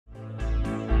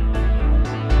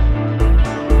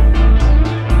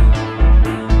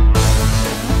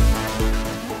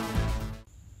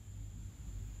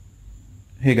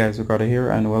Hey guys, Ricardo here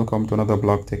and welcome to another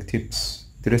Blog Tech Tips.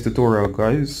 Today's tutorial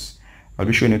guys, I'll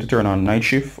be showing you to turn on night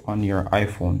shift on your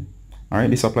iPhone.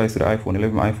 Alright, this applies to the iPhone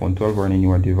 11, iPhone 12 or any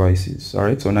newer devices.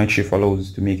 Alright, so night shift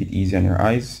allows to make it easy on your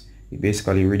eyes. It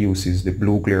basically reduces the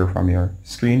blue glare from your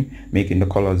screen, making the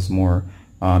colors more,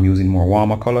 using more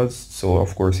warmer colors. So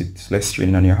of course it's less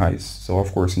straining on your eyes. So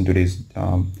of course in today's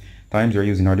times we're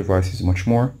using our devices much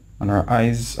more and our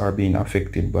eyes are being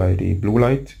affected by the blue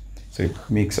light. So it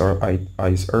makes our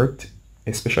eyes hurt,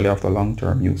 especially after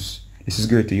long-term use. This is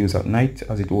great to use at night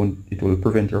as it will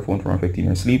prevent your phone from affecting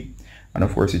your sleep, and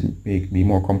of course it may be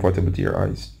more comfortable to your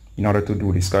eyes. In order to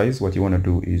do this guys, what you want to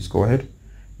do is go ahead,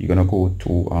 you're gonna go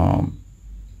to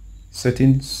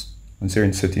settings, and here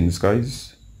in settings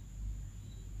guys,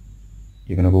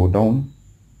 you're gonna go down,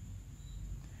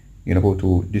 you're gonna go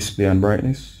to display and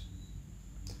brightness,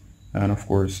 and of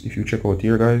course if you check out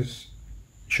here guys,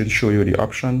 should show you the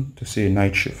option to say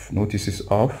night shift. Notice it's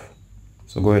off,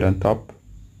 so go ahead and tap,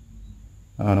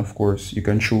 and of course you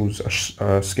can choose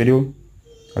a schedule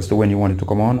as to when you want it to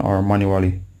come on, or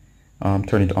manually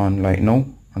turn it on like now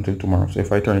until tomorrow. So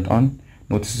if I turn it on,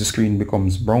 notice the screen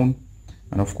becomes brown,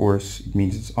 and of course it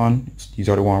means it's on. These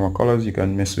are the warmer colors. You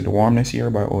can mess with the warmness here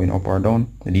by going up or down.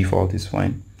 The default is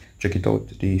fine. Check it out,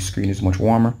 the screen is much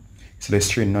warmer, it's less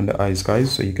straining on the eyes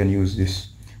guys, so you can use this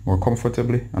more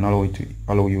comfortably and allow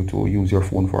you to use your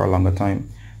phone for a longer time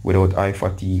without eye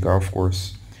fatigue, or of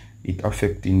course it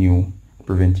affecting you,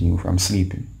 preventing you from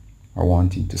sleeping or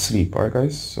wanting to sleep. Alright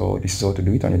guys, so this is how to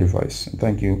do it on your device, and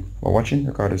thank you for watching.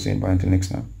 Ricardo saying bye until next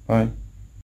time. Bye.